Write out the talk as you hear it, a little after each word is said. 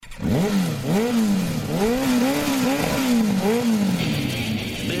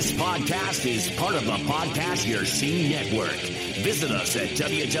podcast is part of the Podcast Your Scene Network. Visit us at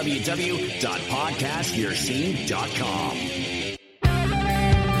www.podcastyourscene.com.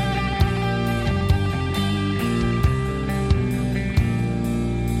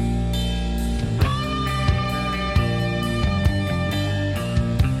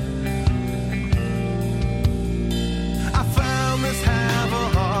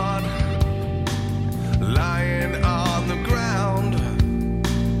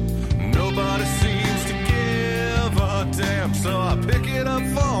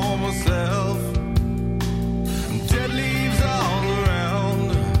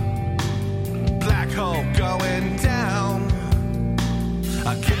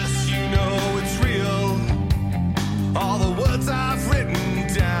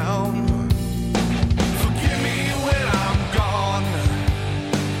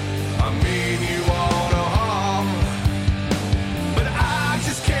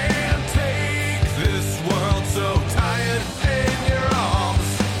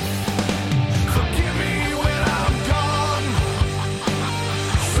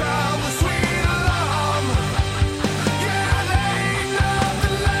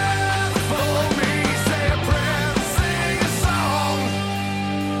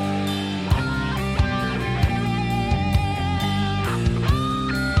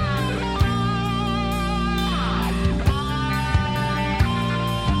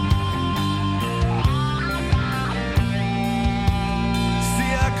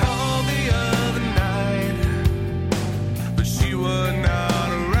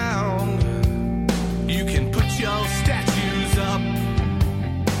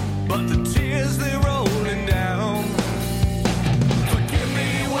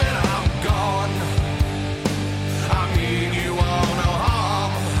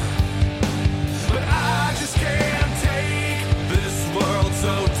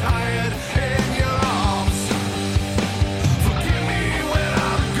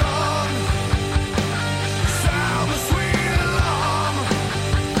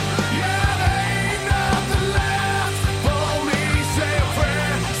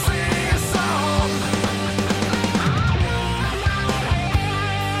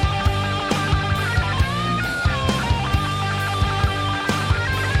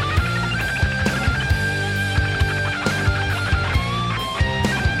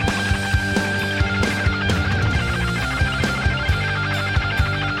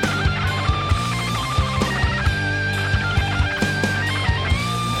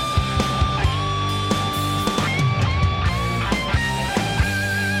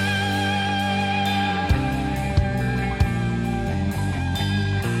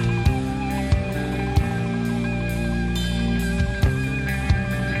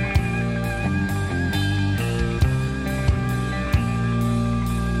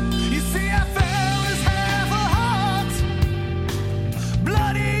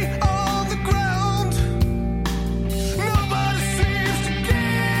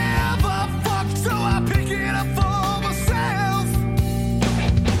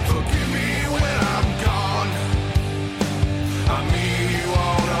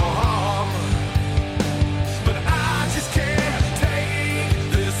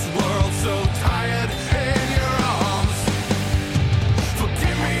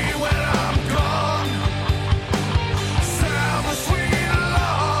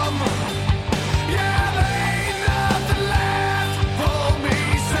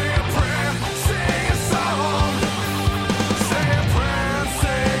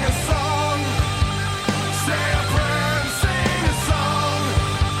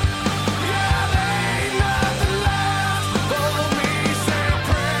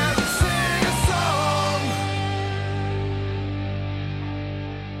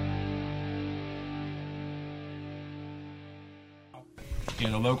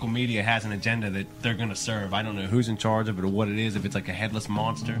 Local media has an agenda that they're going to serve. I don't know who's in charge of it or what it is, if it's like a headless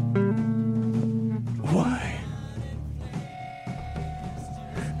monster. Why?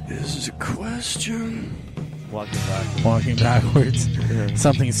 Is a question. Walking backwards. Yeah.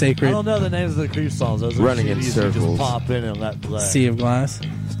 Something sacred. I don't know the names of the Creep songs. Those are Running in CDs circles. You just pop in and let play. Sea of Glass.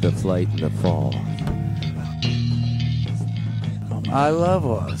 The flight and the fall. I love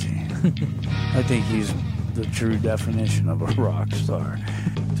Ozzy. I think he's the true definition of a rock star.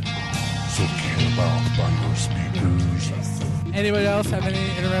 So turn off by your speakers. Anybody else have any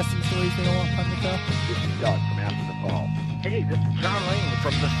interesting stories they don't want come to tell? This is Doug from After the Fall. Hey, this is John Lane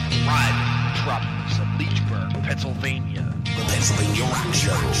from the thriving metropolis of Leechburg, Pennsylvania. The Pennsylvania Rock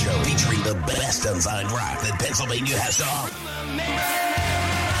Show, featuring the best unsigned rock that Pennsylvania has to offer.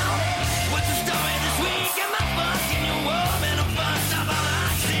 What's the story this week? Am I fucked in your world? And I'm fucked up on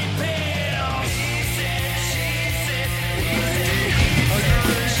my sick pay.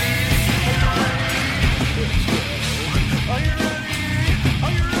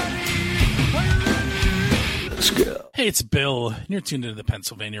 Hey, it's Bill, and you're tuned into the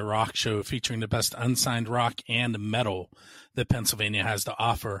Pennsylvania Rock Show, featuring the best unsigned rock and metal that Pennsylvania has to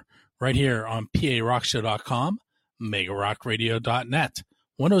offer, right here on PARockshow.com, megarockradio.net,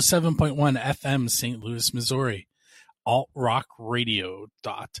 107.1 FM St. Louis, Missouri,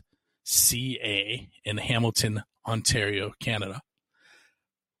 altrockradio.ca in Hamilton, Ontario, Canada,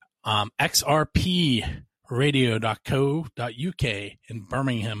 xrpradio.co.uk in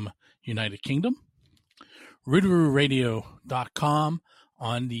Birmingham, United Kingdom, RoodarooRadio.com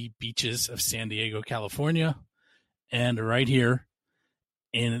on the beaches of San Diego, California, and right here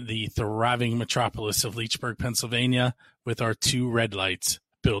in the thriving metropolis of Leechburg, Pennsylvania, with our two red lights,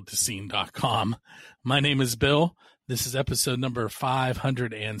 BuildTheScene.com. My name is Bill. This is episode number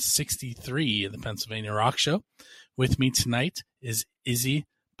 563 of the Pennsylvania Rock Show. With me tonight is Izzy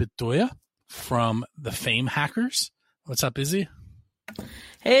Bedoya from the Fame Hackers. What's up, Izzy?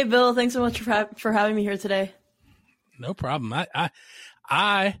 Hey, Bill. Thanks so much for having me here today. No problem. I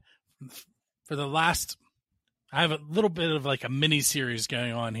have a little bit of like a mini series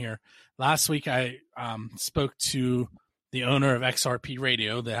going on here. Last week, I spoke to the owner of XRP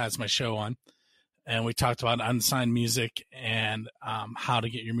Radio that has my show on, and we talked about unsigned music and how to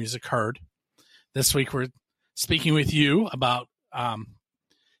get your music heard. This week, we're speaking with you about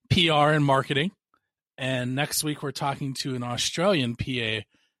PR and marketing. And next week, we're talking to an Australian PR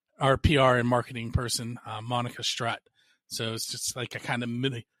and marketing person, Monica Strutt. So it's just like a kind of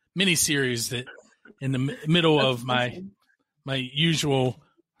mini series that in the middle of my usual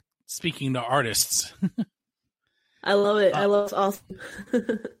speaking to artists. I love it. I love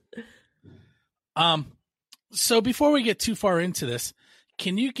it. Awesome. So before we get too far into this,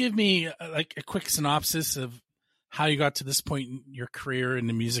 can you give me like a quick synopsis of how you got to this point in your career in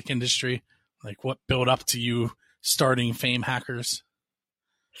the music industry? Like what built up to you starting Fame Hackers?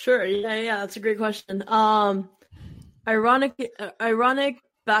 Sure. Yeah. That's a great question. Ironic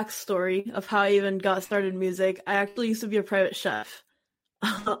backstory of how I even got started in music. I actually used to be a private chef.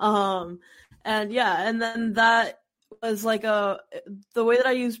 And then that was like the way that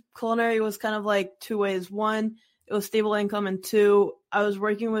I used culinary was kind of like two ways. One, it was stable income, and two, I was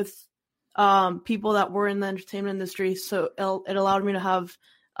working with people that were in the entertainment industry, so it allowed me to have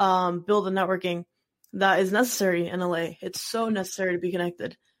build the networking that is necessary in LA. It's so necessary to be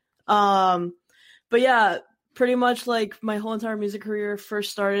connected. But yeah, pretty much like my whole entire music career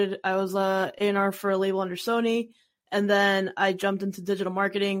first started, I was a A&R for a label under Sony, and then I jumped into digital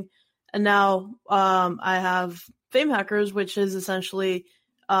marketing, and now I have Fame Hackers, which is essentially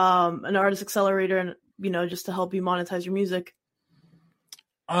an artist accelerator, and just to help you monetize your music.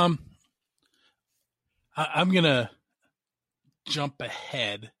 I'm gonna jump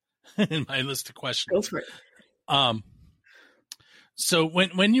ahead in my list of questions. Go for it. So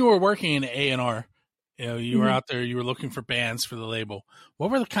when you were working in A&R, you were out there, you were looking for bands for the label.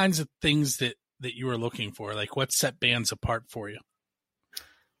 What were the kinds of things that you were looking for? Like what set bands apart for you?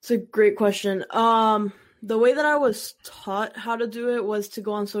 It's a great question. The way that I was taught how to do it was to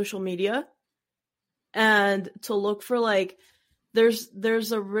go on social media and to look for like,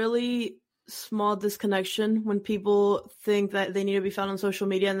 there's a really small disconnection when people think that they need to be found on social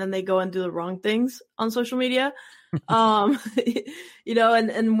media and then they go and do the wrong things on social media. And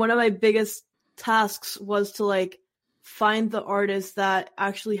one of my biggest tasks was to like find the artists that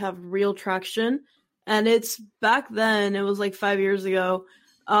actually have real traction. And it's back then, it was like 5 years ago.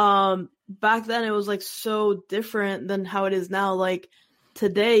 Back then it was like so different than how it is now. Like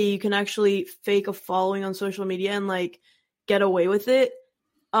today you can actually fake a following on social media and like get away with it.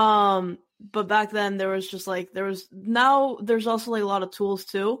 But back then there's also like a lot of tools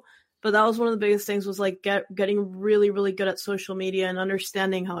too. But that was one of the biggest things was like getting really, really good at social media and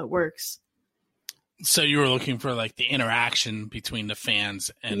understanding how it works. So you were looking for like the interaction between the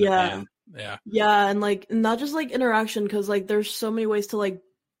fans and yeah, and like not just like interaction, because like there's so many ways to like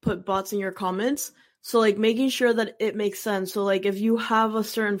put bots in your comments. So like making sure that it makes sense. So like if you have a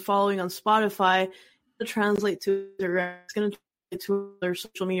certain following on Spotify, to translate to Instagram, it's going to translate to their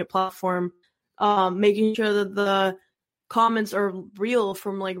social media platform. Making sure that the comments are real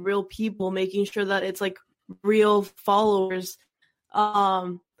from like real people, making sure that it's like real followers.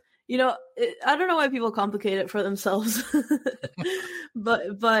 I don't know why people complicate it for themselves, but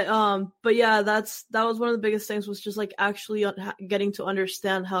yeah, that was one of the biggest things was just like actually getting to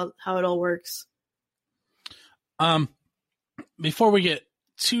understand how it all works. Before we get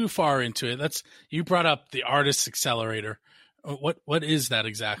too far into it, you brought up the Artist Accelerator. What is that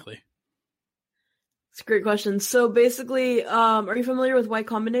exactly? It's a great question. So basically, are you familiar with Y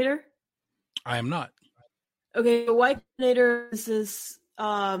Combinator? I am not. Okay, Y Combinator is this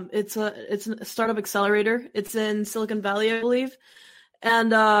It's a startup accelerator. It's in Silicon Valley, I believe.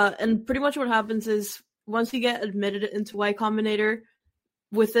 And pretty much what happens is once you get admitted into Y Combinator,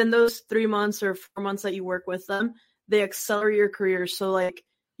 within those 3 months or 4 months that you work with them, they accelerate your career. So like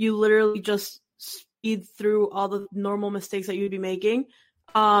you literally just speed through all the normal mistakes that you'd be making.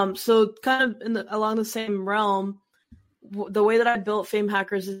 So kind of along the same realm, the way that I built Fame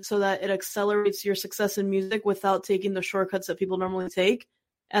Hackers is so that it accelerates your success in music without taking the shortcuts that people normally take.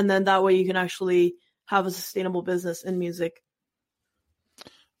 And then that way you can actually have a sustainable business in music.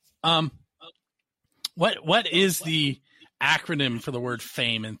 What is the acronym for the word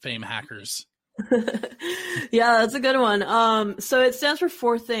fame and Fame Hackers? Yeah, that's a good one. So it stands for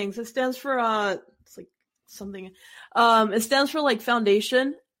 4 things. It stands for it's like something. It stands for like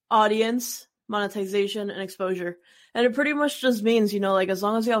foundation, audience, monetization, and exposure. And it pretty much just means, like as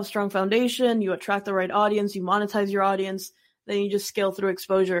long as you have a strong foundation, you attract the right audience, you monetize your audience, then you just scale through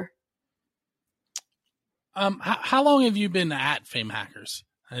exposure. How long have you been at Fame Hackers?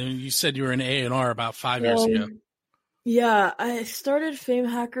 I mean, you said you were in A&R about 5 years ago. Yeah, I started Fame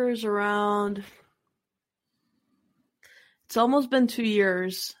Hackers around. It's almost been 2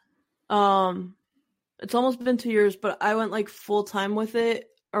 years. It's almost been 2 years, but I went like full time with it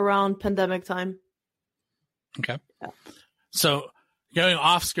around pandemic time. Okay. Yeah. So going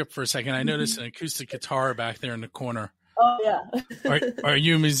off script for a second, I noticed an acoustic guitar back there in the corner. Oh yeah. Are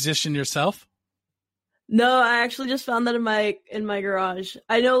you a musician yourself? No, I actually just found that in my garage.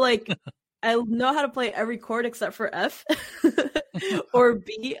 I know I know how to play every chord except for F or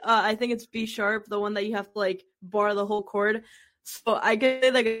B. I think it's B sharp, the one that you have to bar the whole chord. So I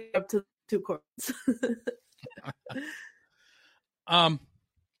get up to 2 chords.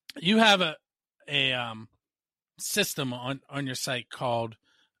 You have a system on your site called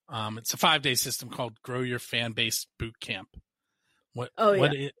it's a 5-day system called Grow Your Fan Base Boot Camp. What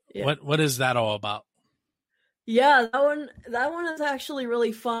is that all about? Yeah, that one is actually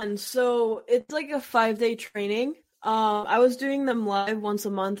really fun. So it's like a 5-day training. I was doing them live once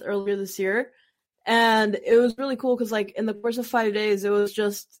a month earlier this year, and it was really cool because in the course of 5 days, it was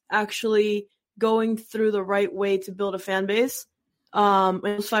just actually going through the right way to build a fan base. In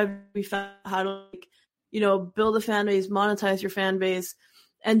those 5 days, we found how to build a fan base, monetize your fan base,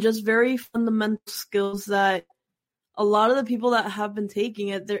 and just very fundamental skills that a lot of the people that have been taking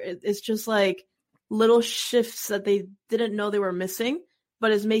it, it's just little shifts that they didn't know they were missing,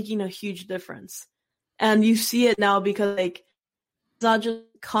 but is making a huge difference. And you see it now because it's not just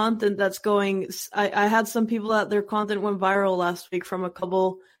content that's going. I had some people that their content went viral last week from a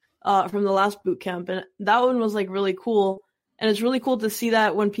couple from the last boot camp, and that one was really cool. And it's really cool to see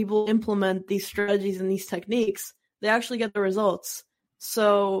that when people implement these strategies and these techniques, they actually get the results.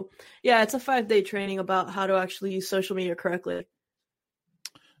 So yeah, it's a 5-day training about how to actually use social media correctly.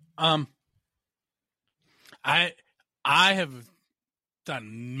 I have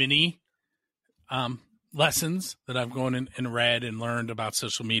done many lessons that I've gone and read and learned about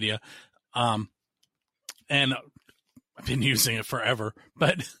social media, and I've been using it forever.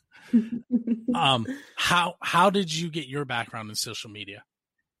 But how did you get your background in social media?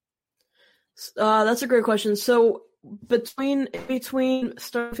 That's a great question. So between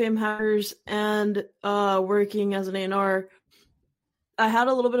starting Fame Hackers and working as an A&R, I had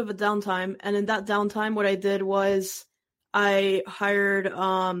a little bit of a downtime, and in that downtime, what I did was I hired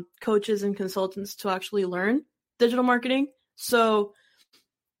coaches and consultants to actually learn digital marketing. So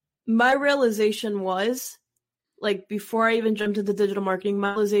my realization was, before I even jumped into digital marketing,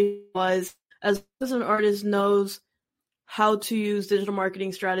 my realization was, as long as an artist knows how to use digital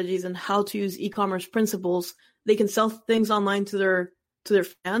marketing strategies and how to use e-commerce principles, they can sell things online to their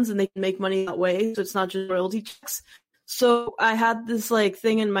fans, and they can make money that way. So it's not just royalty checks. So I had this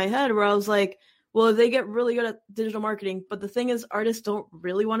thing in my head where I was like, well, if they get really good at digital marketing, but the thing is artists don't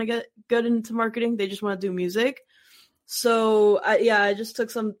really want to get good into marketing. They just want to do music. So I just took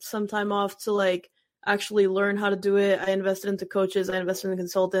some time off to actually learn how to do it. I invested into coaches. I invested in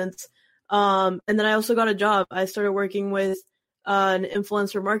consultants. And then I also got a job. I started working with an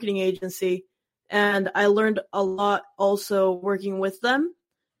influencer marketing agency, and I learned a lot also working with them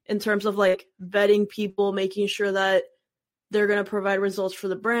in terms of vetting people, making sure that they're going to provide results for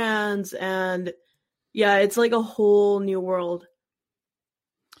the brands. And yeah, it's a whole new world.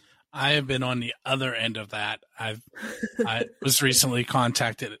 I have been on the other end of that. I was recently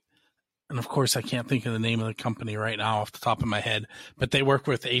contacted, and of course I can't think of the name of the company right now off the top of my head, but they work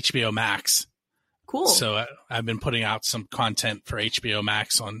with HBO Max. Cool. So I've been putting out some content for HBO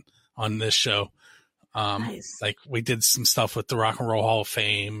Max on this show. Nice. Like we did some stuff with the Rock and Roll Hall of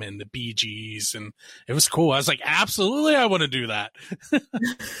Fame and the Bee Gees, and it was cool. I was like, absolutely, I want to do that.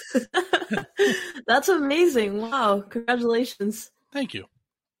 That's amazing. Wow. Congratulations. Thank you.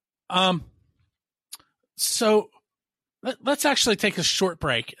 So let's actually take a short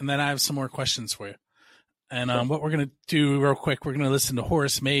break, and then I have some more questions for you. And what we're going to do real quick, we're going to listen to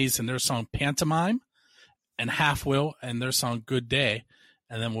Horace Mays and their song Pantomime, and Half Will and their song Good Day.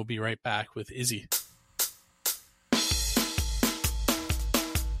 And then we'll be right back with Izzy.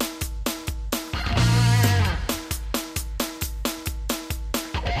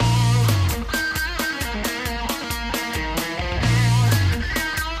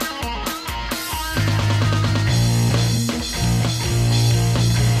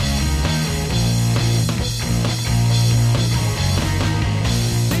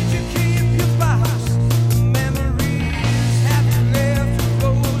 Memories have left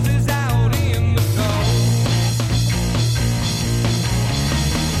roses out in the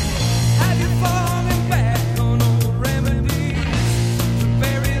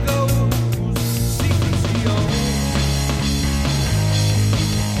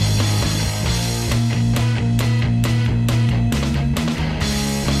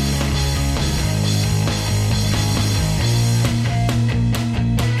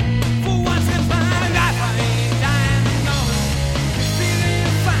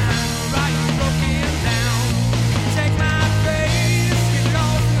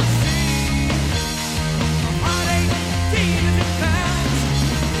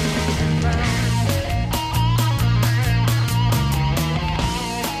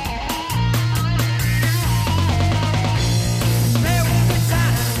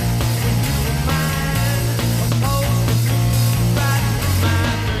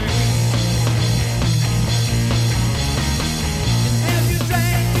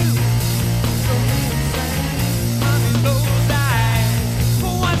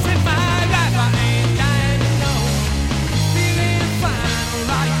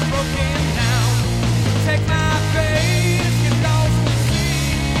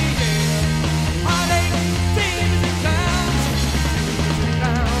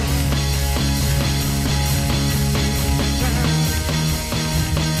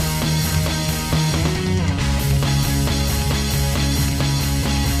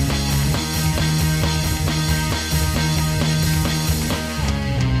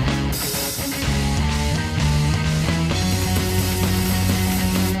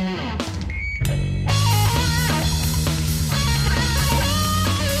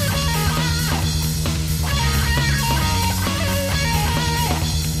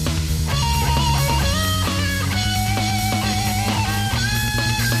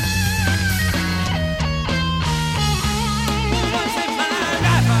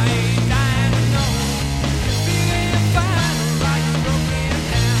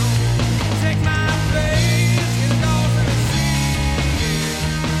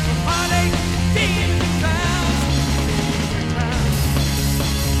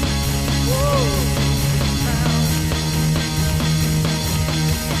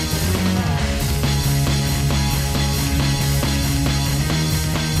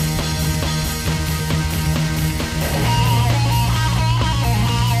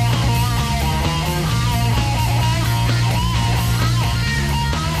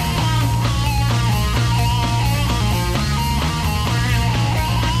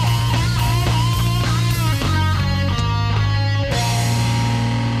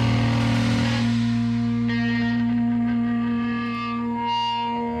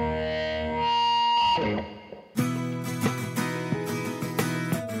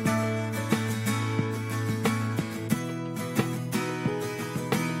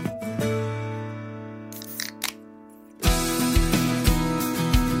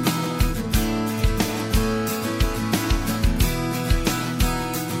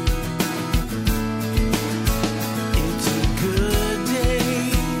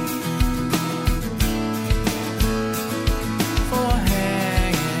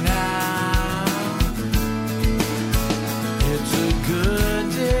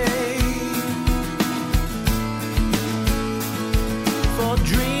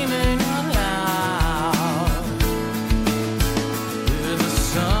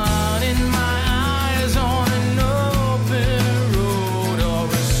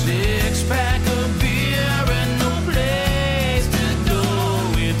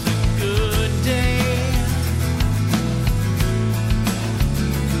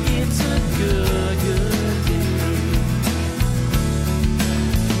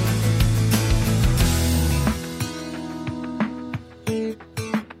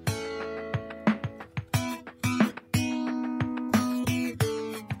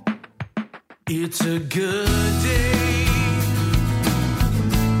It's a good day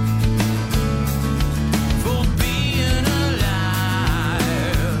for being alive.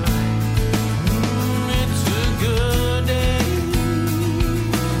 It's a good day.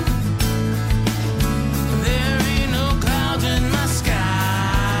 There ain't no clouds in my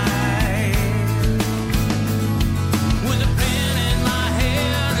sky. With a pen in my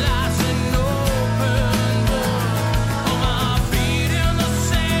hand, lies an open door. On my feet in the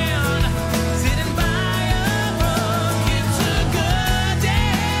sand, sitting by a brook. It's a good day.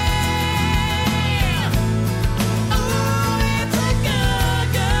 Oh, it's a good,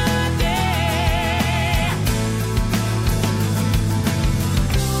 good day.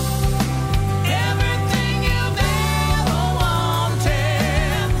 Everything you've ever wanted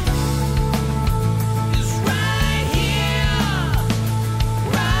is right here,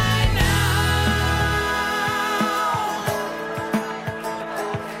 right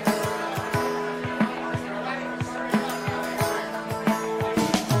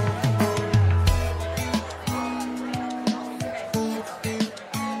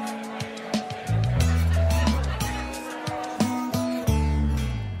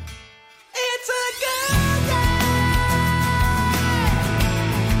It's a good day.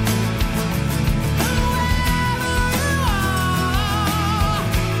 Whoever you are,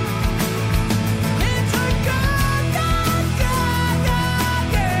 it's a good, good, good, good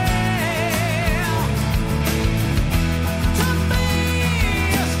day to be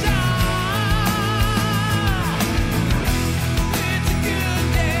a star. It's a good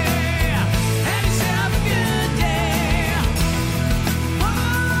day. Have yourself a good day.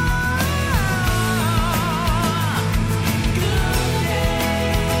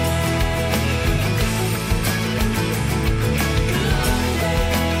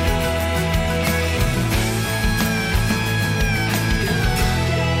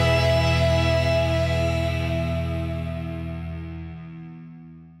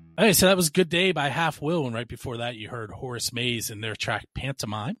 Okay, so that was Good Day by Half Will, and right before that you heard Horace Mays and their track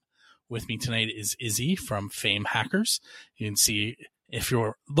Pantomime. With me tonight is Izzy from Fame Hackers. You can see, if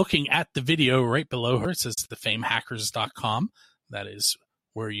you're looking at the video right below her, it says thefamehackers.com. That is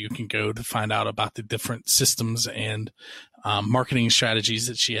where you can go to find out about the different systems and marketing strategies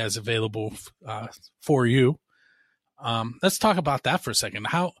that she has available for you. Let's talk about that for a second.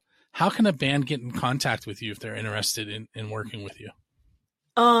 How can a band get in contact with you if they're interested in working with you?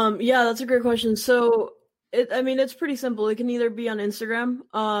 Yeah, that's a great question. So, it's pretty simple. It can either be on Instagram,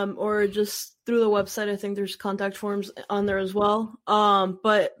 or just through the website. I think there's contact forms on there as well.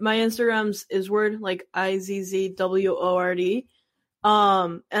 But my Instagram's Izzword, like IZZWORD.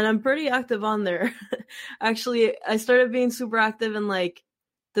 And I'm pretty active on there. Actually, I started being super active in like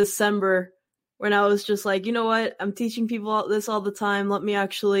December, when I was just like, you know what? I'm teaching people this all the time. Let me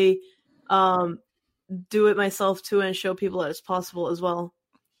actually, do it myself too and show people that it's possible as well.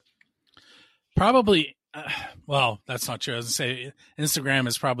 Probably, well, that's not true. I was going to say Instagram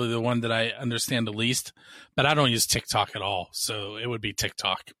is probably the one that I understand the least, but I don't use TikTok at all. So it would be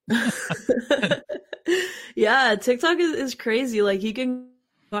TikTok. Yeah, TikTok is crazy. Like, you can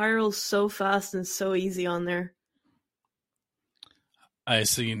viral so fast and so easy on there. I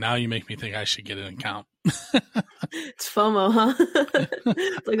see. Now you make me think I should get an account. It's FOMO, huh?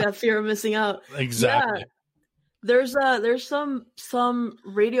 It's like that fear of missing out. Exactly. Yeah. There's some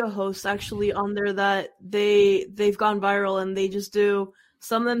radio hosts actually on there that they've gone viral, and they just do,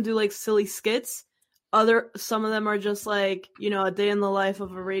 some of them do like silly skits. Some of them are just like, a day in the life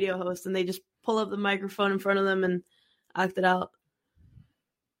of a radio host, and they just pull up the microphone in front of them and act it out.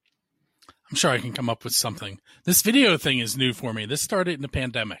 I'm sure I can come up with something. This video thing is new for me. This started in the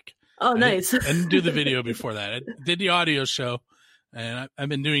pandemic. Oh, nice. I didn't do the video before that. I did the audio show, and I've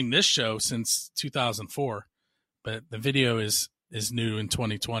been doing this show since 2004. But the video is new in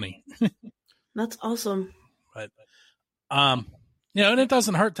 2020. That's awesome. But, and it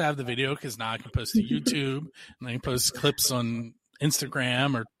doesn't hurt to have the video, because now I can post to YouTube, and I can post clips on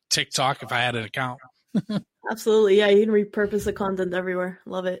Instagram or TikTok if I had an account. Absolutely. Yeah, you can repurpose the content everywhere.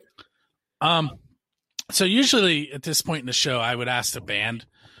 Love it. So usually at this point in the show, I would ask the band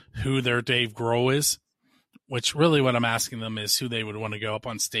who their Dave Grohl is, which really what I'm asking them is who they would want to go up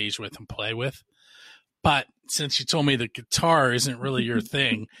on stage with and play with. But since you told me the guitar isn't really your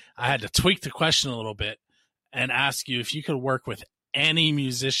thing, I had to tweak the question a little bit and ask you if you could work with any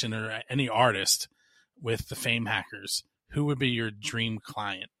musician or any artist with the Fame Hackers, who would be your dream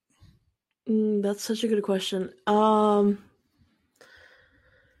client? That's such a good question. I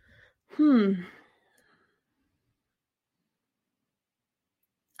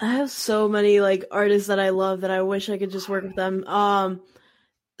have so many like artists that I love that I wish I could just work with them.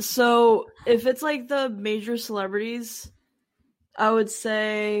 So if it's like the major celebrities, I would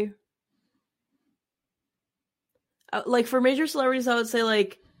say, like for major celebrities, I would say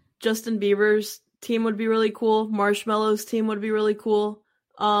like Justin Bieber's team would be really cool. Marshmello's team would be really cool.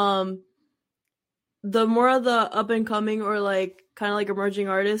 The more of the up and coming or like kind of like emerging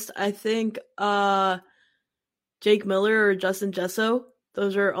artists, I think Jake Miller or Justin Jesso.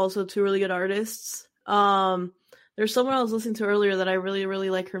 Those are also two really good artists. There's someone I was listening to earlier that I really, really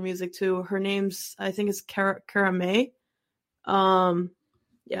like her music too. Her name's, I think it's Cara May. Yeah.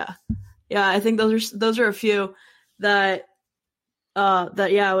 I think those are a few that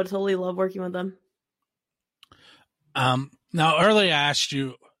I would totally love working with them. Now earlier I asked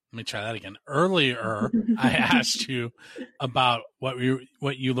you, let me try that again. Earlier I asked you about what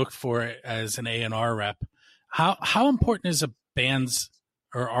you look for as an A&R rep. How important is a band's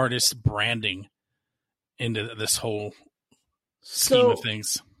or artist's branding into this whole scheme of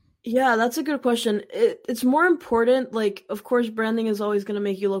things? Yeah, that's a good question. It's more important. Like, of course, branding is always going to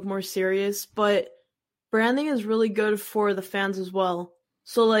make you look more serious, but branding is really good for the fans as well.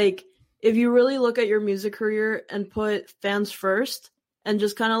 So, like, if you really look at your music career and put fans first and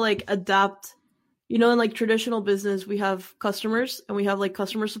just kind of, like, adapt, in, like, traditional business, we have customers and we have, like,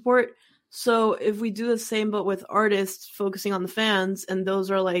 customer support. So if we do the same but with artists focusing on the fans, and those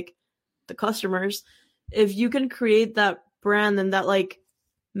are, like, the customers, if you can create that brand and that, like,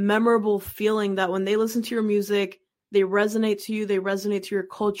 memorable feeling that when they listen to your music, they resonate to you, they resonate to your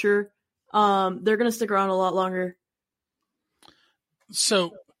culture, they're going to stick around a lot longer.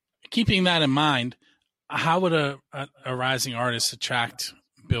 So keeping that in mind, how would a rising artist attract,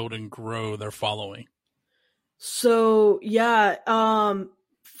 build, and grow their following? So,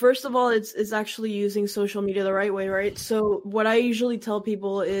 first of all, it's actually using social media the right way, right? So what I usually tell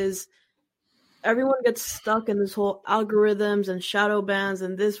people is everyone gets stuck in this whole algorithms and shadow bans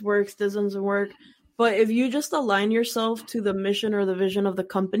and this works, this doesn't work. But if you just align yourself to the mission or the vision of the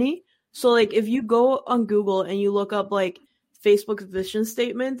company, so like if you go on Google and you look up like Facebook's vision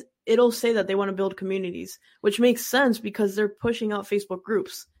statement, it'll say that they want to build communities, which makes sense because they're pushing out Facebook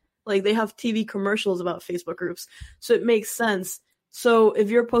groups. Like they have TV commercials about Facebook groups. So it makes sense. So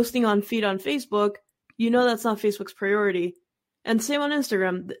if you're posting on feed on Facebook, that's not Facebook's priority. And same on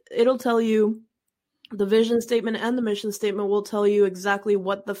Instagram. It'll tell you the vision statement and the mission statement will tell you exactly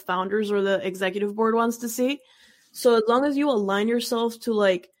what the founders or the executive board wants to see. So as long as you align yourself to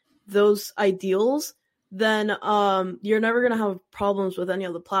like those ideals, then you're never going to have problems with any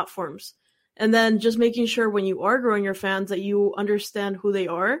of the platforms. And then just making sure when you are growing your fans that you understand who they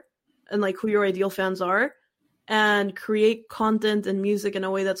are and like who your ideal fans are, and create content and music in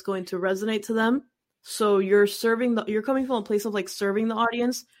a way that's going to resonate to them. So you're coming from a place of like serving the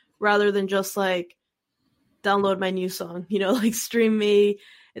audience rather than just like download my new song, like stream me.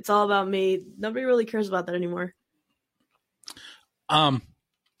 It's all about me. Nobody really cares about that anymore. I'm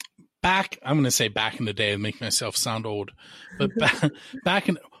going to say back in the day and make myself sound old, but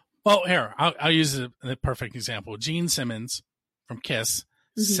I'll use a perfect example. Gene Simmons from Kiss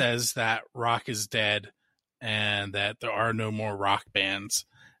says that rock is dead and that there are no more rock bands.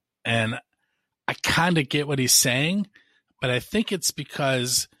 And I kind of get what he's saying, but I think it's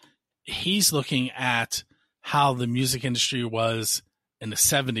because he's looking at how the music industry was in the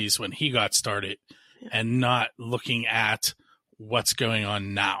 70s when he got started and not looking at what's going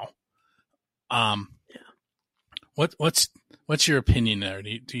on now. What's your opinion there?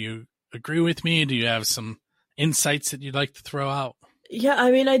 Do you agree with me? Do you have some insights that you'd like to throw out? Yeah,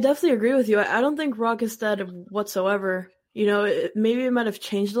 I mean, I definitely agree with you. I don't think rock is dead whatsoever. Maybe it might have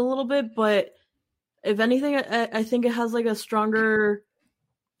changed a little bit, but if anything, I think it has like a stronger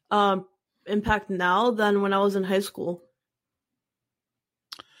impact now than when I was in high school.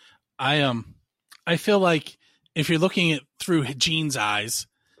 I feel like if you're looking at through Gene's eyes,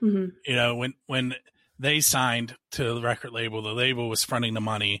 when they signed to the record label, the label was fronting the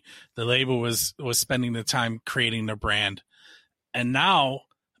money, the label was spending the time creating their brand, and now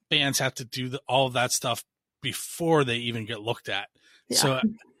bands have to do all of that stuff before they even get looked at. Yeah.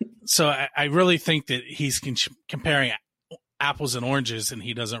 So I really think that he's comparing apples and oranges, and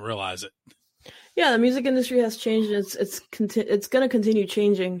he doesn't realize it. Yeah, the music industry has changed. It's going to continue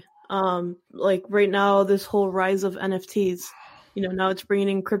changing. Like right now, this whole rise of NFTs, now it's bringing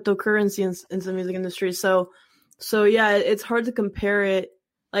in cryptocurrency into the music industry. So yeah, it's hard to compare it.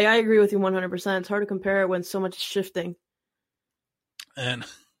 Like I agree with you 100%. It's hard to compare it when so much is shifting. And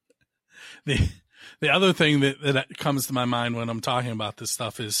the other thing that comes to my mind when I'm talking about this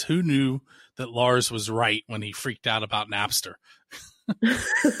stuff is who knew that Lars was right when he freaked out about Napster.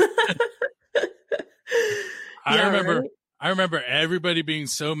 I I remember everybody being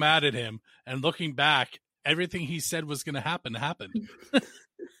so mad at him, and looking back, everything he said was going to happen happened.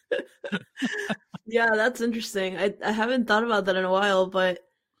 Yeah, that's interesting. I haven't thought about that in a while, but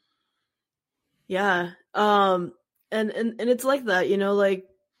yeah. And it's like that, you know, like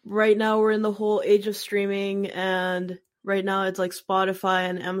right now we're in the whole age of streaming, and right now it's like Spotify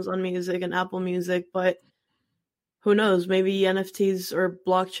and Amazon Music and Apple Music, but who knows? Maybe NFTs or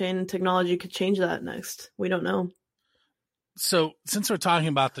blockchain technology could change that next. We don't know. So, since we're talking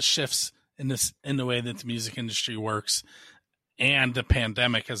about the shifts in the way that the music industry works and the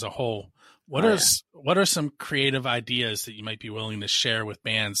pandemic as a whole, what are some creative ideas that you might be willing to share with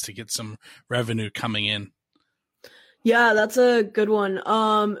bands to get some revenue coming in? Yeah, that's a good one.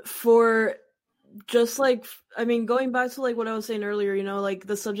 For just like, I mean, going back to like what I was saying earlier, you know, like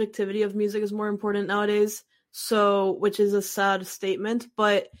the subjectivity of music is more important nowadays. So, which is a sad statement,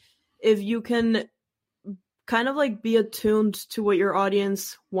 but if you can kind of like be attuned to what your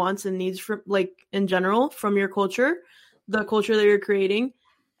audience wants and needs from, like, in general, from your culture, the culture that you're creating.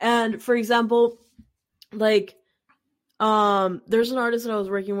 And for example, like, there's an artist that I was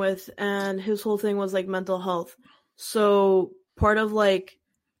working with, and his whole thing was like mental health. So part of like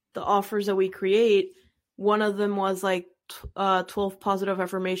the offers that we create, one of them was like 12 positive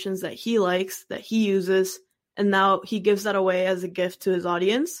affirmations that he likes, that he uses, and now he gives that away as a gift to his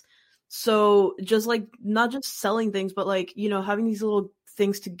audience. So just like not just selling things, but like, you know, having these little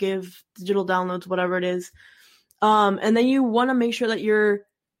things to give, digital downloads, whatever it is. And then you want to make sure that you're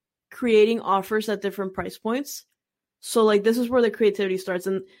creating offers at different price points. So like this is where the creativity starts.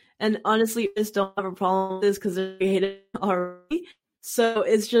 And honestly, I just don't have a problem with this because they hate it already. So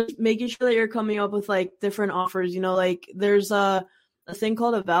it's just making sure that you're coming up with like different offers. You know, like there's a thing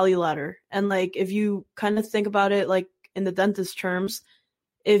called a value ladder. And like if you kind of think about it like in the dentist terms,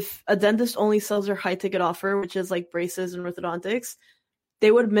 if a dentist only sells their high ticket offer, which is like braces and orthodontics,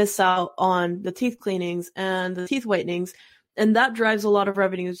 they would miss out on the teeth cleanings and the teeth whitenings. And that drives a lot of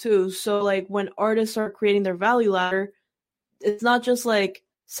revenue too. So like when artists are creating their value ladder, it's not just like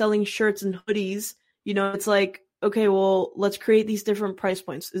selling shirts and hoodies, you know, it's like, okay, well, let's create these different price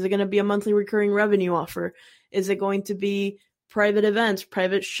points. Is it going to be a monthly recurring revenue offer? Is it going to be private events,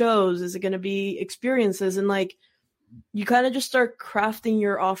 private shows? Is it going to be experiences? And like, you kind of just start crafting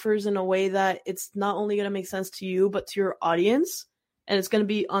your offers in a way that it's not only going to make sense to you, but to your audience. And it's going to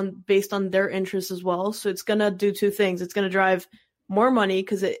be based on their interests as well. So it's going to do two things. It's going to drive more money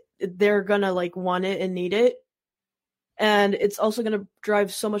because they're going to like want it and need it. And it's also going to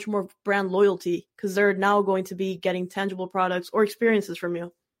drive so much more brand loyalty because they're now going to be getting tangible products or experiences from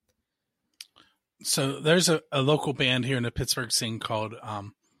you. So there's a local band here in the Pittsburgh scene called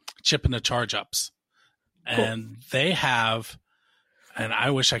Chip and the Charge Ups. Cool. And they have, and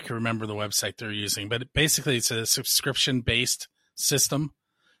I wish I could remember the website they're using, but basically it's a subscription-based system.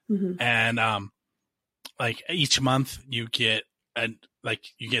 Mm-hmm. And like each month you get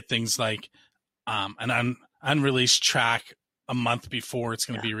things like an unreleased track a month before it's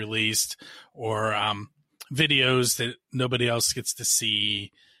going to be released, or videos that nobody else gets to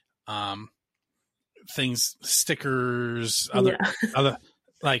see, things, stickers, other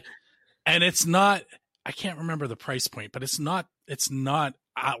like, and it's not, I can't remember the price point, but it's not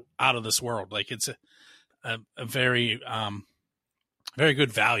out of this world. Like it's a very, very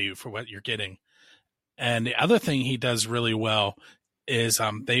good value for what you're getting. And the other thing he does really well is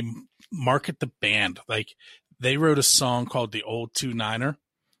they market the band. Like they wrote a song called The Old 2-9er,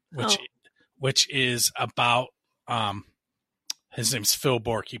 which is about his name's Phil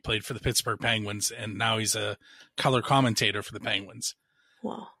Bork. He played for the Pittsburgh Penguins, and now he's a color commentator for the Penguins.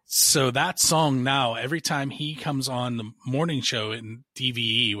 Wow. So that song now, every time he comes on the morning show in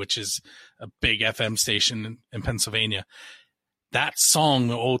DVE, which is a big FM station in Pennsylvania, that song,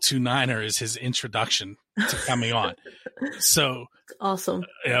 The Old 2-9er, is his introduction to coming on. So awesome.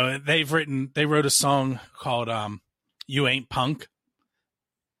 You know, they wrote a song called You Ain't Punk,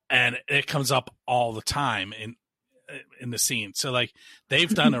 and it comes up all the time in the scene. So like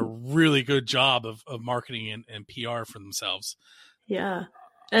they've done a really good job of marketing and PR for themselves. Yeah.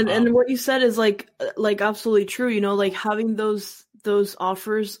 And what you said is like absolutely true, you know, like having those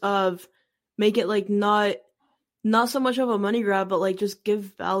offers of make it like not so much of a money grab, but like just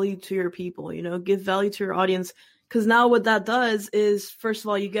give value to your people, you know, give value to your audience. Cause now what that does is, first of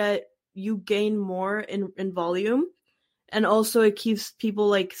all, you gain more in volume. And also it keeps people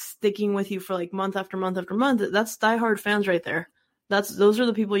like sticking with you for like month after month after month. That's diehard fans right there. Those are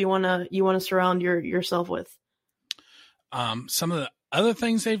the people you want to surround yourself with. Some of the other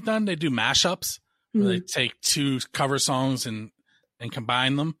things they've done, they do mashups where they take two cover songs and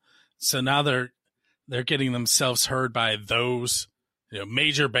combine them. So now they're they're getting themselves heard by those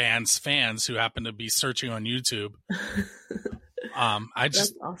major bands fans who happen to be searching on YouTube.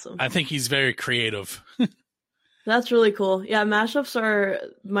 That's awesome. I think he's very creative. That's really cool. Yeah, mashups are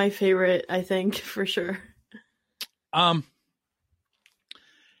my favorite, I think, for sure. Now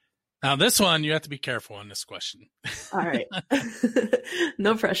this one, you have to be careful on this question. All right.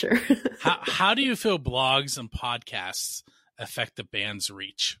 No pressure. How do you feel blogs and podcasts affect the band's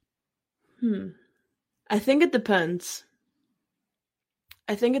reach? I think it depends.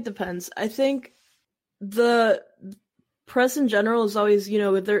 I think the press in general is always,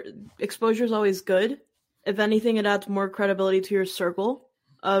 their exposure is always good. If anything, it adds more credibility to your circle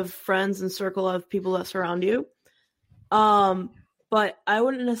of friends and circle of people that surround you. But I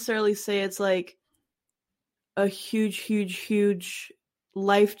wouldn't necessarily say it's like a huge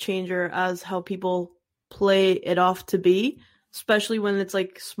life changer as how people play it off to be, especially when it's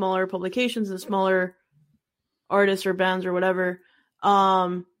like smaller publications and smaller artists or bands or whatever.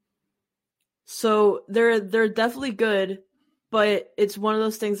 So they're definitely good, but it's one of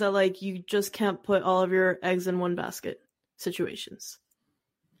those things that like you just can't put all of your eggs in one basket situations.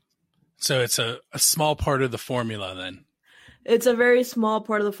 So it's a small part of the formula then. It's a very small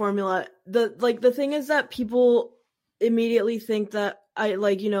part of the formula. The thing is that people immediately think that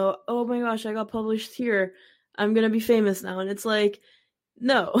oh my gosh, I got published here, I'm gonna be famous now, and it's like,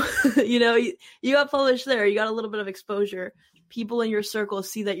 no, you got published there, you got a little bit of exposure. People in your circle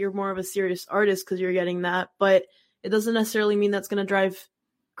see that you're more of a serious artist because you're getting that, but it doesn't necessarily mean that's gonna drive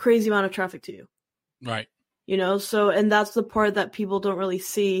crazy amount of traffic to you. Right. So, and that's the part that people don't really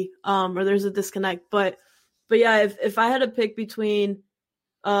see, or there's a disconnect. But yeah, if I had to pick between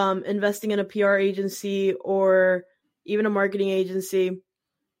investing in a PR agency or even a marketing agency,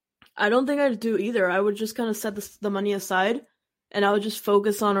 I don't think I'd do either. I would just kind of set the money aside, and I would just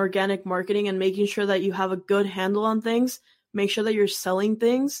focus on organic marketing and making sure that you have a good handle on things, make sure that you're selling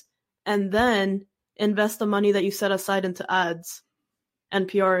things, and then invest the money that you set aside into ads and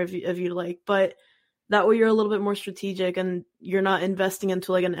PR if you like. But that way you're a little bit more strategic and you're not investing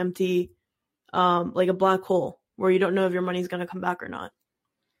into like an empty, like a black hole where you don't know if your money's going to come back or not.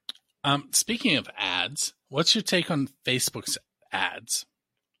 Speaking of ads, what's your take on Facebook's ads?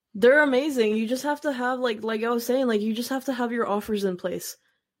 They're amazing. You just have to have like I was saying, like you just have to have your offers in place,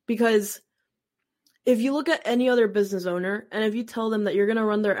 because if you look at any other business owner and if you tell them that you're going to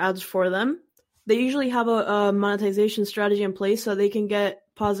run their ads for them, they usually have a monetization strategy in place so they can get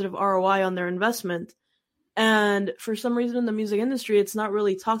positive ROI on their investment. And for some reason in the music industry, it's not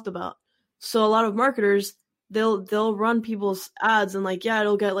really talked about. So a lot of marketers, they'll run people's ads and like, yeah,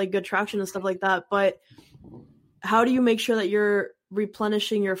 it'll get like good traction and stuff like that. But how do you make sure that you're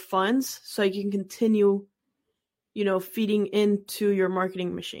replenishing your funds so you can continue, feeding into your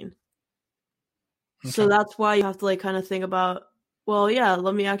marketing machine? Okay. So that's why you have to like kind of think about, well, yeah,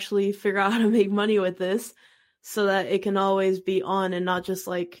 let me actually figure out how to make money with this so that it can always be on and not just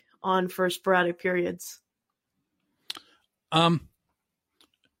like on for sporadic periods. We're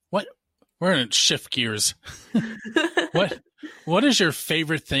going to shift gears. What is your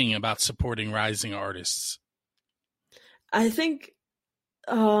favorite thing about supporting rising artists? I think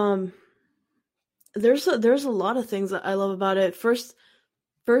there's a lot of things that I love about it. First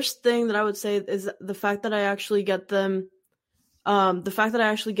thing that I would say is the fact that I actually get them, the fact that I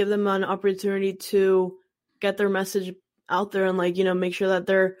actually give them an opportunity to get their message out there and like, make sure that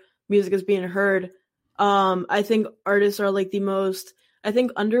their music is being heard. I think artists are like I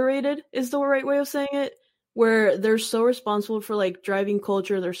think underrated is the right way of saying it, where they're so responsible for like driving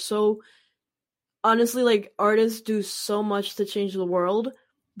culture. They're so, honestly, like artists do so much to change the world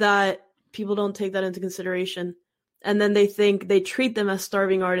that people don't take that into consideration. And then they treat them as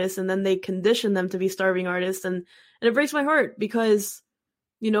starving artists, and then they condition them to be starving artists. And it breaks my heart because,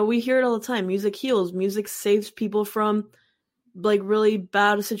 we hear it all the time. Music heals. Music saves people from like really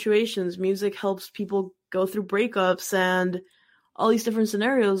bad situations. Music helps people go through breakups and all these different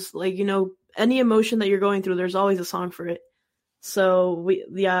scenarios. Like, any emotion that you're going through, there's always a song for it. So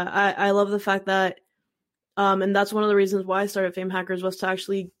I love the fact that, and that's one of the reasons why I started Fame Hackers, was to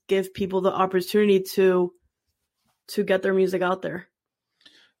actually give people the opportunity to get their music out there.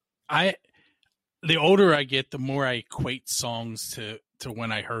 The older I get, the more I equate songs to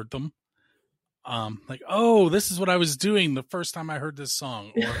when I heard them. Like, oh, this is what I was doing the first time I heard this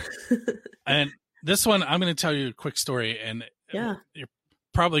song. And this one, I'm going to tell you a quick story, and yeah, you're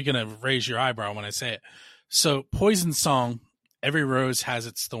probably going to raise your eyebrow when I say it. So Poison's song, Every Rose Has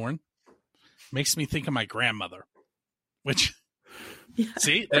Its Thorn, makes me think of my grandmother, which, yeah.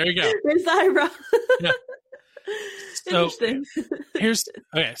 See, there you go. Raise the eyebrow. Yeah. So interesting.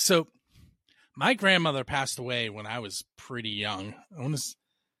 So My grandmother passed away when I was pretty young. I was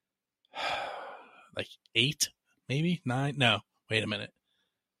like 8, maybe 9. No, wait a minute.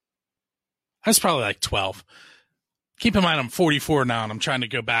 I was probably like 12. Keep in mind, I'm 44 now, and I'm trying to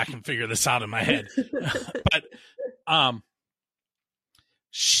go back and figure this out in my head. But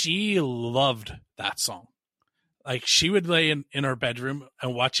she loved that song. Like, she would lay in her bedroom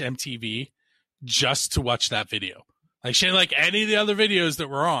and watch MTV just to watch that video. Like, she didn't like any of the other videos that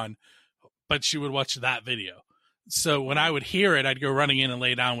were on, but she would watch that video. So when I would hear it, I'd go running in and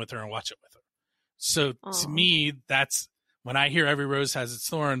lay down with her and watch it with her. So to me, that's when I hear Every Rose Has Its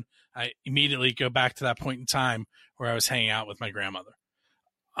Thorn, I immediately go back to that point in time where I was hanging out with my grandmother.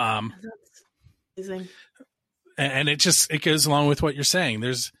 That's amazing. And it goes along with what you're saying.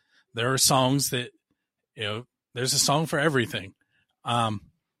 There are songs that, there's a song for everything.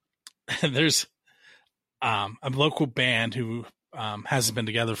 There's a local band who hasn't been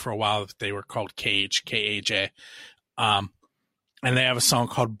together for a while. They were called Cage, K-A-J. And they have a song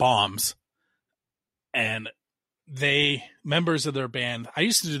called Bombs. And members of their band, I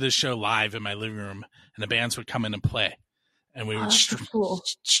used to do this show live in my living room, and the bands would come in and play. And we would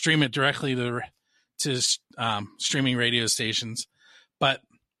stream it directly to streaming radio stations. But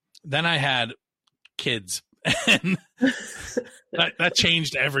then I had kids, and that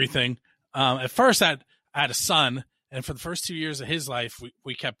changed everything. At first, I had a son, and for the first 2 years of his life,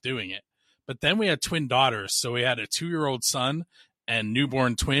 we kept doing it. But then we had twin daughters, so we had a 2-year-old son and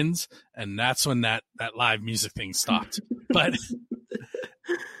newborn twins, and that's when that live music thing stopped. But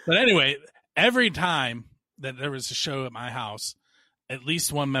anyway, every time that there was a show at my house, at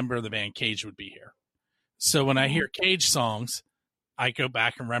least one member of the band Cage would be here. So when I hear Cage songs, I go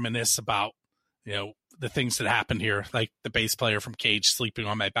back and reminisce about, the things that happened here, like the bass player from Cage sleeping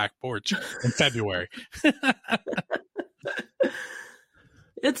on my back porch in February.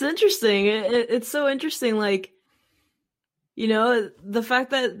 It's interesting. It's so interesting. Like, the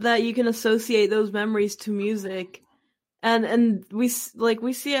fact that you can associate those memories to music, and we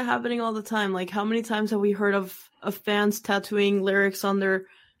see it happening all the time. Like, how many times have we heard of fans tattooing lyrics on their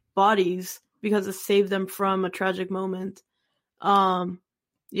bodies because it saved them from a tragic moment? And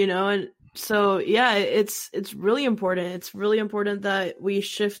so yeah, it's really important. It's really important that we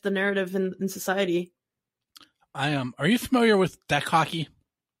shift the narrative in society. Are you familiar with deck hockey?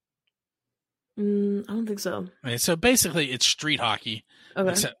 I don't think so. Okay, so basically, it's street hockey,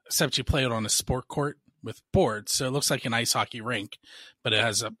 except you play it on a sport court with boards. So it looks like an ice hockey rink, but it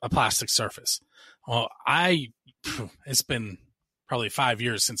has a plastic surface. Well, it's been probably 5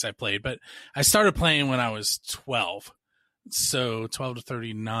 years since I played, but I started playing when I was 12. So 12 to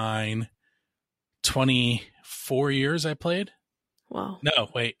 39, 24 years I played. Wow. No,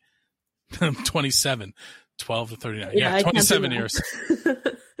 wait. I'm 27. 12 to 39. Yeah, 27 years.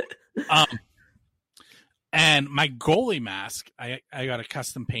 And my goalie mask, I got a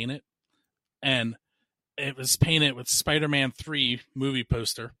custom painted, and it was painted with Spider-Man 3 movie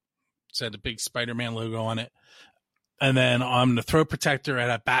poster. It had a big Spider-Man logo on it. And then on the throat protector, it had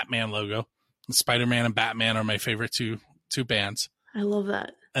a Batman logo. And Spider-Man and Batman are my favorite two bands. I love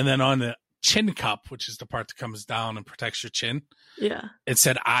that. And then on the chin cup, which is the part that comes down and protects your chin, it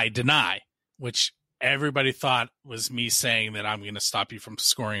said "I deny," which everybody thought was me saying that I'm going to stop you from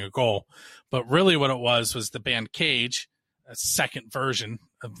scoring a goal. But really what it was the band Cage, a second version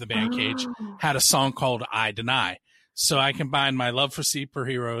of the band Cage, had a song called "I Deny." So I combined my love for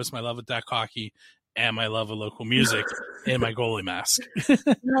superheroes, my love of deck hockey, and my love of local music in my goalie mask.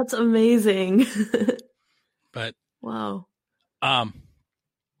 That's amazing. But wow. I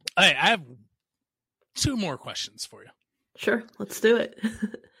have 2 more questions for you. Sure, let's do it.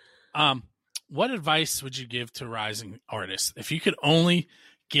 What advice would you give to rising artists? If you could only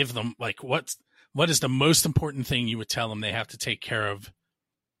give them, like, what is the most important thing you would tell them they have to take care of?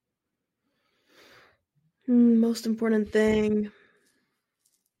 Most important thing.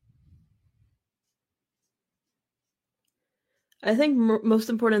 I think most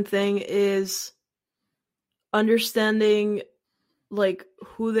important thing is understanding, like,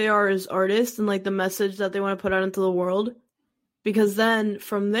 who they are as artists and, like, the message that they want to put out into the world. Because then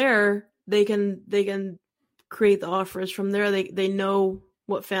from there, they can create the offers. From there, they know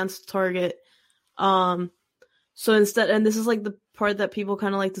what fans to target. So instead, and this is like the part that people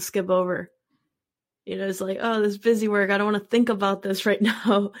kind of like to skip over. It's like, oh, this busy work. I don't want to think about this right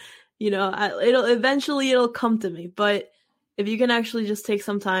now. It'll eventually come to me. But if you can actually just take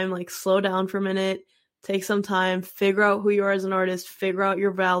some time, like, slow down for a minute, take some time, figure out who you are as an artist, figure out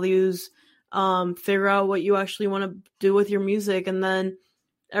your values, figure out what you actually want to do with your music, and then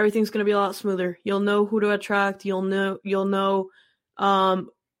everything's going to be a lot smoother. You'll know who to attract. You'll know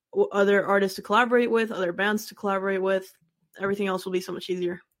other artists to collaborate with, other bands to collaborate with. Everything else will be so much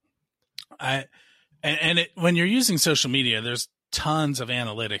easier. When you're using social media, there's tons of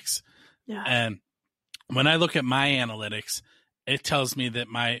analytics. Yeah. And when I look at my analytics, it tells me that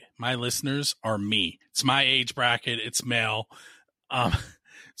my listeners are me. It's my age bracket. It's male. That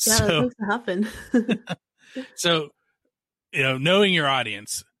So, tends to happen. so, knowing your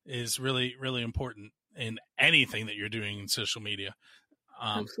audience is really, really important in anything that you're doing in social media.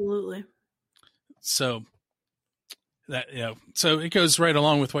 Absolutely. So that, so it goes right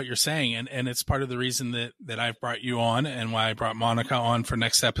along with what you're saying. And it's part of the reason that I've brought you on and why I brought Monica on for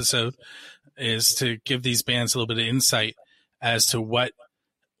next episode is to give these bands a little bit of insight as to what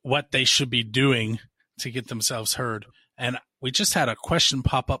they should be doing to get themselves heard. And we just had a question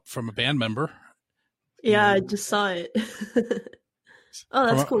pop up from a band member. Yeah, I just saw it. Oh,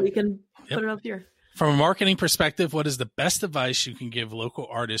 that's cool. You can put it up here. From a marketing perspective, what is the best advice you can give local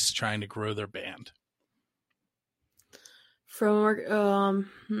artists trying to grow their band?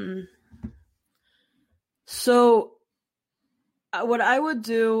 So what I would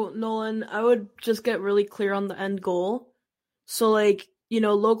do, Nolan, I would just get really clear on the end goal. So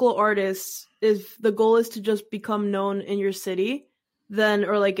local artists, if the goal is to just become known in your city, then,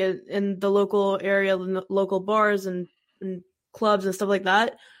 or in the local area, the local bars and clubs and stuff like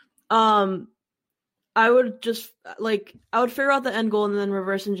that, I would just I would figure out the end goal and then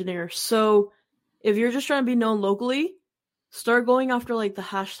reverse engineer. So if you're just trying to be known locally, start going after the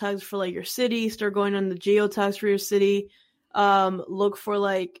hashtags for your city, start going on the geotags for your city. Look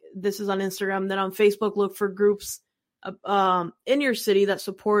for this is on Instagram, then on Facebook, look for groups in your city that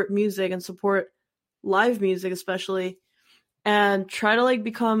support music and support live music especially, and try to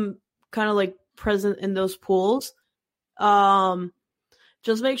become kind of present in those pools.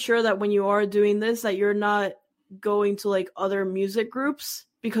 Just make sure that when you are doing this that you're not going to other music groups,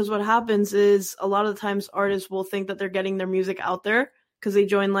 because what happens is a lot of the times artists will think that they're getting their music out there because they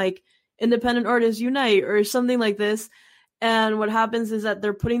join Independent Artists Unite or something like this. And what happens is that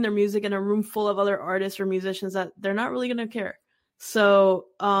they're putting their music in a room full of other artists or musicians that they're not really going to care. So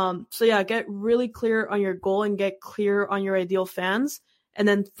yeah, get really clear on your goal and get clear on your ideal fans, and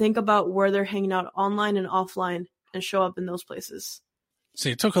then think about where they're hanging out online and offline and show up in those places.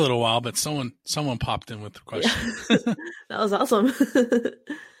 See, it took a little while, but someone popped in with the question. Yeah. That was awesome.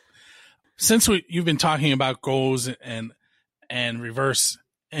 Since you've been talking about goals and reverse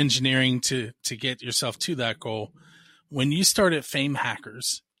engineering to get yourself to that goal, when you started Fame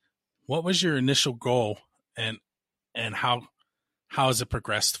Hackers, what was your initial goal and how has it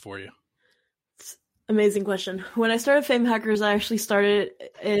progressed for you? Amazing question. When I started Fame Hackers, I actually started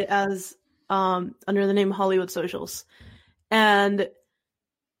it as under the name Hollywood Socials. And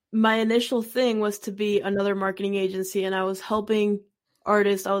my initial thing was to be another marketing agency, and I was helping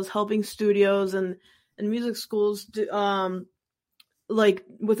artists, I was helping studios and music schools with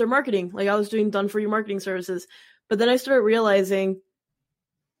their marketing. I was doing done for you marketing services. But then I started realizing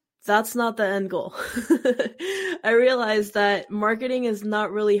that's not the end goal. I realized that marketing is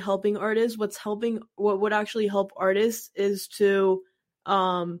not really helping artists. What would actually help artists is to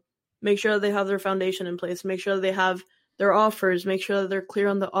make sure that they have their foundation in place, make sure that they have their offers, make sure that they're clear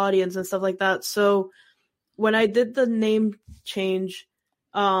on the audience and stuff like that. So when I did the name change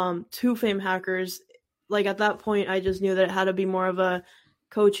to Fame Hackers, at that point, I just knew that it had to be more of a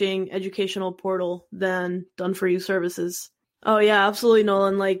coaching, educational portal than done for you services. Oh yeah, absolutely,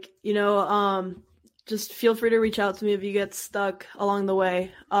 Nolan. Just feel free to reach out to me if you get stuck along the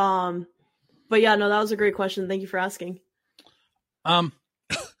way. But yeah, no, that was a great question. Thank you for asking. And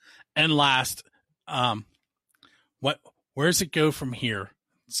last, where does it go from here?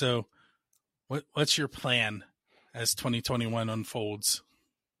 So what's your plan as 2021 unfolds?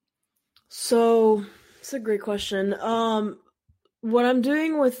 So it's a great question. What I'm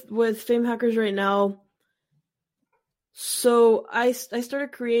doing with Fame Hackers right now, so I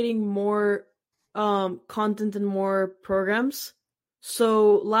started creating more content and more programs.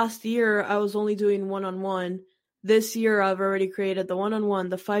 So last year I was only doing one-on-one. This year I've already created the one-on-one,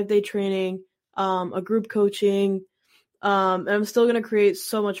 the 5-day training, a group coaching, and I'm still going to create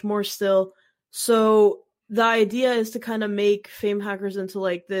so much more still. So the idea is to kind of make Fame Hackers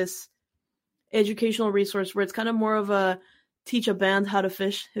into this educational resource where it's kind of more of a teach a band how to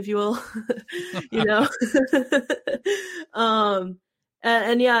fish, if you will.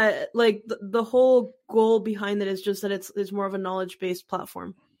 And yeah, the whole goal behind it is just that it's more of a knowledge-based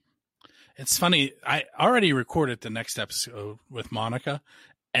platform. It's funny. I already recorded the next episode with Monica,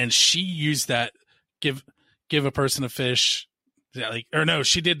 and she used that give a person a fish.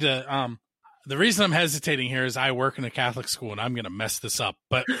 She did the the reason I'm hesitating here is I work in a Catholic school and I'm going to mess this up.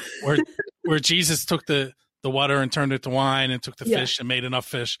 But where Jesus took the water and turned it to wine and took the fish and made enough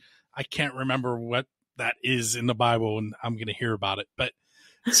fish, I can't remember what that is in the Bible, and I'm going to hear about it. But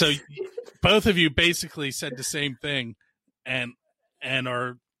so both of you basically said the same thing, and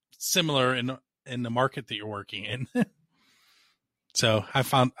are similar in the market that you're working in. So I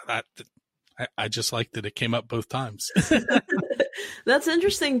found that I just liked that it came up both times. That's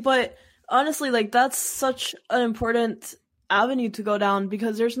interesting, but honestly, like that's such an important avenue to go down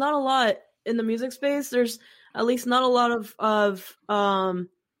because there's not a lot in the music space. There's at least not a lot of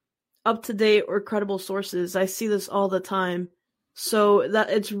up to date or credible sources. I see this all the time, so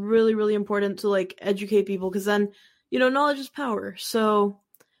that it's really, really important to like educate people because then knowledge is power. So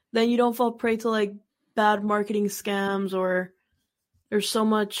then you don't fall prey to like bad marketing scams or there's so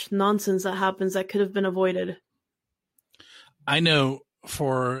much nonsense that happens that could have been avoided. I know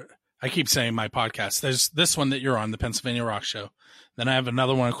I keep saying my podcast. There's this one that you're on, the Pennsylvania Rock Show. Then I have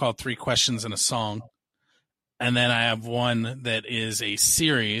another one called 3 Questions and a Song. And then I have one that is a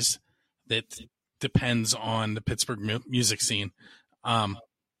series that depends on the Pittsburgh music scene.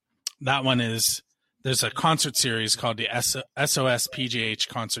 That one there's a concert series called the SOS PGH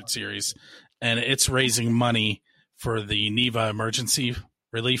concert series, and it's raising money for the NEVA Emergency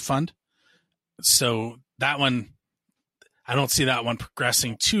Relief Fund. So that one, I don't see that one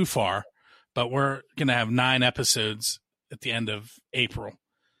progressing too far, but we're going to have 9 episodes at the end of April.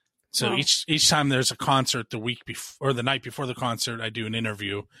 So each time there's a concert the week before or the night before the concert, I do an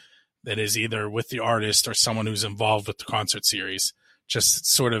interview that is either with the artist or someone who's involved with the concert series, just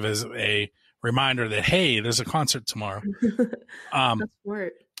sort of as a reminder that, hey, there's a concert tomorrow. That's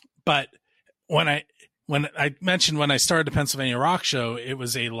smart. But when I mentioned when I started the Pennsylvania Rock Show, it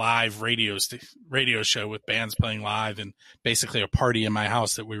was a live radio show with bands playing live and basically a party in my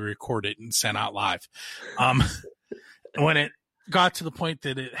house that we recorded and sent out live. When it got to the point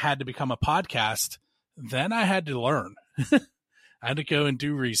that it had to become a podcast, then I had to learn. I had to go and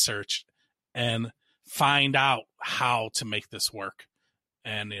do research and find out how to make this work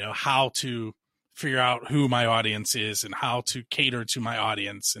and, how to figure out who my audience is and how to cater to my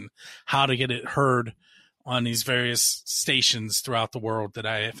audience and how to get it heard on these various stations throughout the world that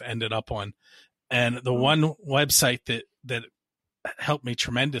I have ended up on. And the one website that helped me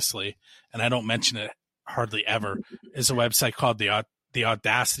tremendously, and I don't mention it hardly ever, is a website called the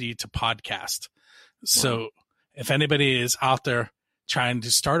Audacity to Podcast. So if anybody is out there trying to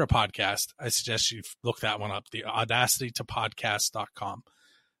start a podcast, I suggest you look that one up, the audacitytopodcast.com.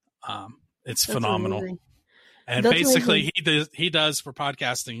 It's phenomenal. Amazing. And that's basically he does for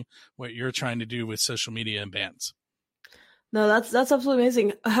podcasting what you're trying to do with social media and bands. No, that's absolutely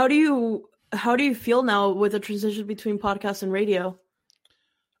amazing. How do you feel now with the transition between podcast and radio?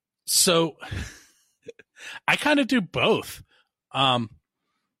 So I kind of do both.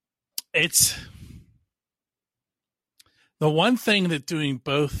 It's the one thing that doing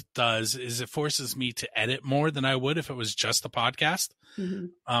both does is it forces me to edit more than I would if it was just a podcast.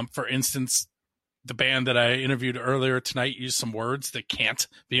 Mm-hmm. For instance, the band that I interviewed earlier tonight used some words that can't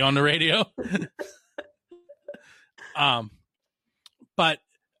be on the radio. But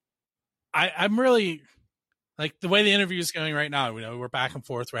I'm really like the way the interview is going right now. We're back and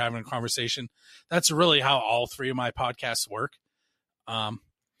forth. We're having a conversation. That's really how all 3 of my podcasts work.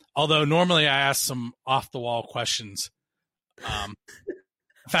 Although normally I ask some off the wall questions. In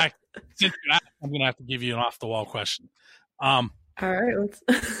fact, since you asked, I'm going to have to give you an off the wall question. All right.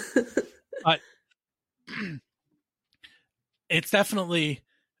 But it's definitely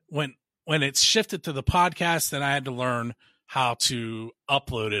when it's shifted to the podcast, then I had to learn how to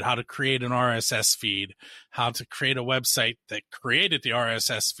upload it, how to create an RSS feed, how to create a website that created the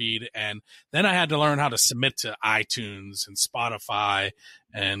RSS feed. And then I had to learn how to submit to iTunes and Spotify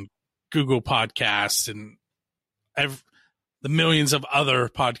and Google Podcasts and the millions of other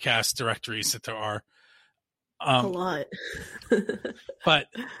podcast directories that there are. A lot. But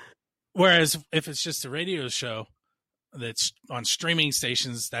whereas if it's just a radio show that's on streaming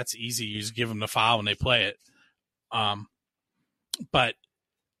stations, that's easy. You just give them the file and they play it. But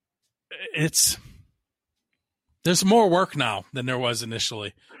there's more work now than there was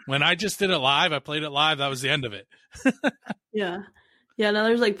initially. When I just did it live, I played it live. That was the end of it. Yeah. Now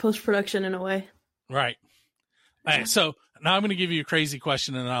there's like post-production in a way. Right. All right. So now I'm going to give you a crazy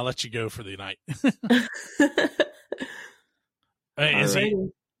question and I'll let you go for the night.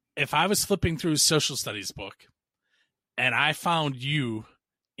 If I was flipping through a social studies book and I found you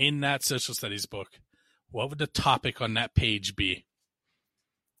in that social studies book, what would the topic on that page be?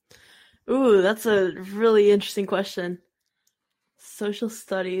 Ooh, that's a really interesting question. social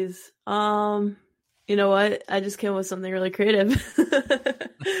studies. You know what? I just came up with something really creative.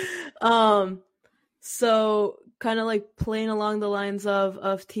 So kind of like playing along the lines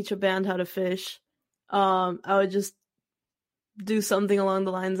of teach a band how to fish. I would just do something along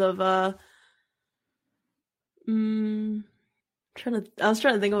the lines of I was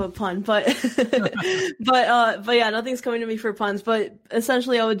trying to think of a pun, but but yeah, nothing's coming to me for puns. But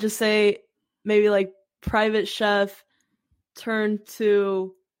essentially, I would just say maybe like private chef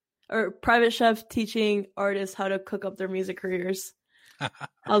private chef teaching artists how to cook up their music careers.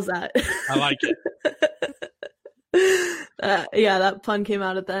 How's that? I like it. Yeah, that pun came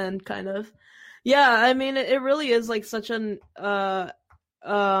out at the end, kind of. Yeah, I mean, it really is like such an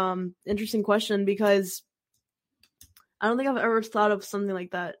interesting question, because I don't think I've ever thought of something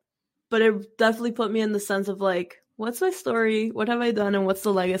like that. But it definitely put me in the sense of like, what's my story? What have I done? And what's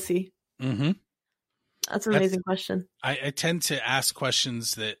the legacy? Mm-hmm. That's an amazing question. I tend to ask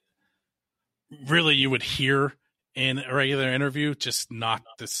questions that really you would hear in a regular interview, just not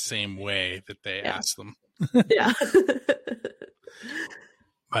the same way that they ask them. Yeah.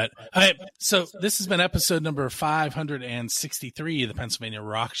 But all right, so this has been episode number 563 of the Pennsylvania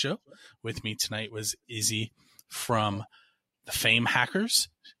Rock Show. With me tonight was Izzy from the Fame Hackers.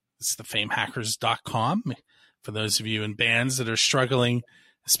 It's thefamehackers.com. For those of you in bands that are struggling,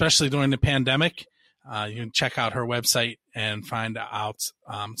 especially during the pandemic, you can check out her website and find out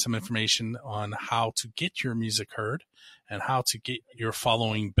some information on how to get your music heard and how to get your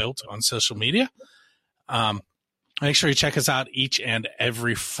following built on social media. Make sure you check us out each and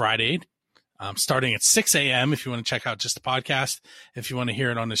every Friday, starting at 6 a.m. if you want to check out just the podcast. If you want to hear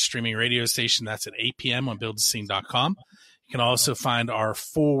it on the streaming radio station, that's at 8 p.m. on buildthescene.com. You can also find our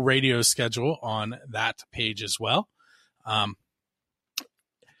full radio schedule on that page as well. I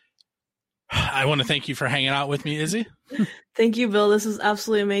want to thank you for hanging out with me, Izzy. Thank you, Bill. This is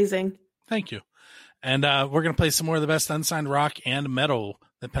absolutely amazing. Thank you. And we're going to play some more of the best unsigned rock and metal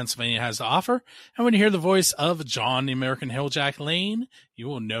that Pennsylvania has to offer. And when you hear the voice of John the American Hilljack Lane, you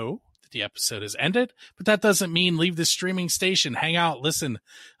will know that the episode has ended. But that doesn't mean leave the streaming station. Hang out, listen.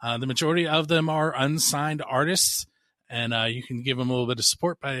 The majority of them are unsigned artists, and you can give them a little bit of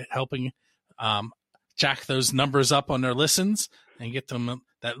support by helping jack those numbers up on their listens and get them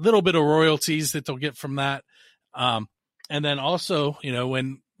that little bit of royalties that they'll get from that. And then also, you know,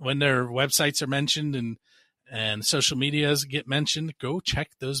 when their websites are mentioned and social medias get mentioned, go check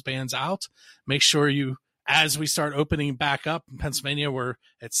those bands out. Make sure you, as we start opening back up in Pennsylvania, we're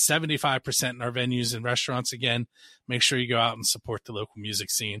at 75% in our venues and restaurants again. Make sure you go out and support the local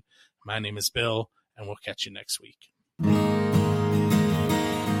music scene. My name is Bill, and we'll catch you next week.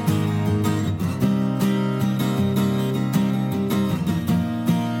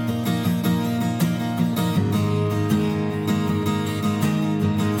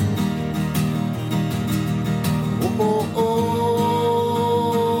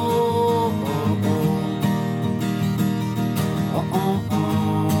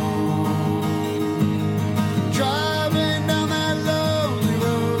 Driving down that lonely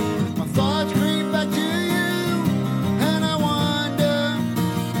road, my thoughts creep back to you, and I wonder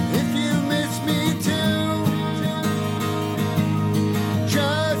if you miss me too.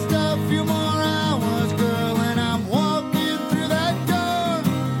 Just a few more hours, girl, and I'm walking through that door.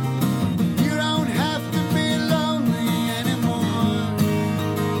 You don't have to be lonely anymore.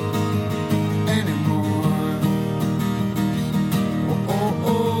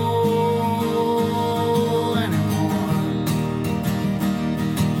 Oh, anymore.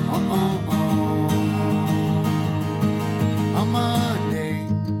 On Monday, I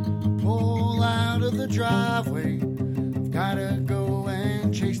pull out of the driveway. I've gotta go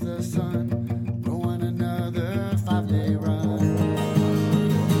and chase the sun. Go on another 5-day run.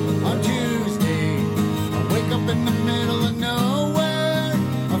 On Tuesday, I wake up in the middle of nowhere.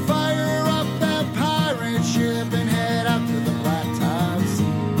 I fire up that pirate ship and head out to the Black Tide Sea.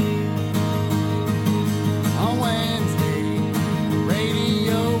 On Wednesday, the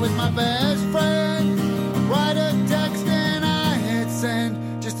radio is my best friend. I write a text and I hit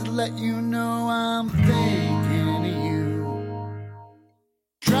send just to let you know I'm thinking of you.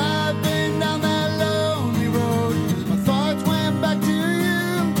 Driving down that lonely road, my thoughts went back to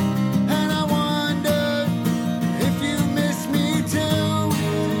you, and I wonder if you miss me too.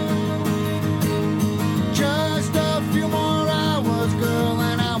 Just a few more hours, girl,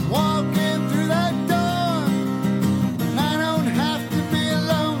 and I'm walking through that door, and I don't have to be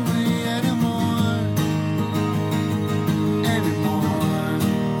lonely anymore.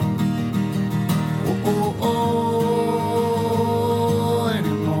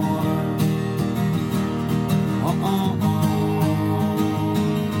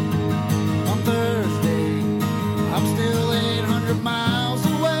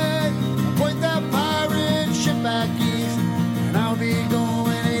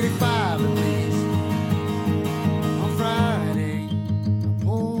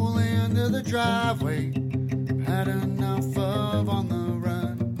 the driveway. Had enough of on the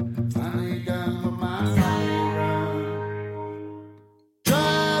run. Finally got my final run.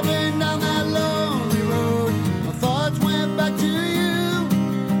 Driving down that lonely road, my thoughts went back to you,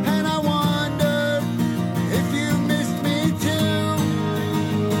 and I wondered if you missed me too.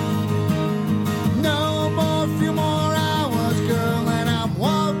 No more, few more hours, girl, and I'm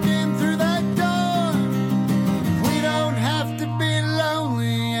walking through that door. We don't have to be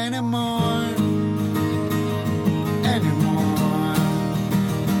lonely anymore. Anymore.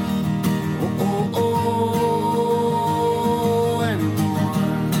 Oh, oh, oh, anymore.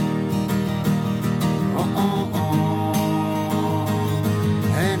 Oh, oh, oh,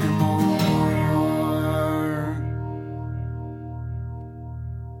 anymore.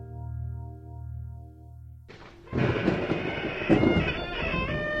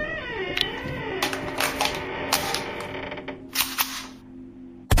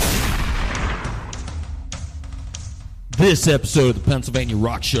 This episode of the Pennsylvania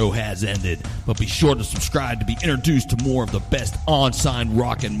Rock Show has ended, but be sure to subscribe to be introduced to more of the best on-sign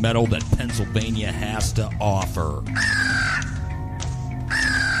rock and metal that Pennsylvania has to offer.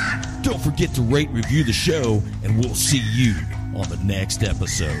 Don't forget to rate and review the show, and we'll see you on the next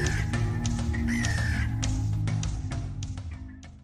episode.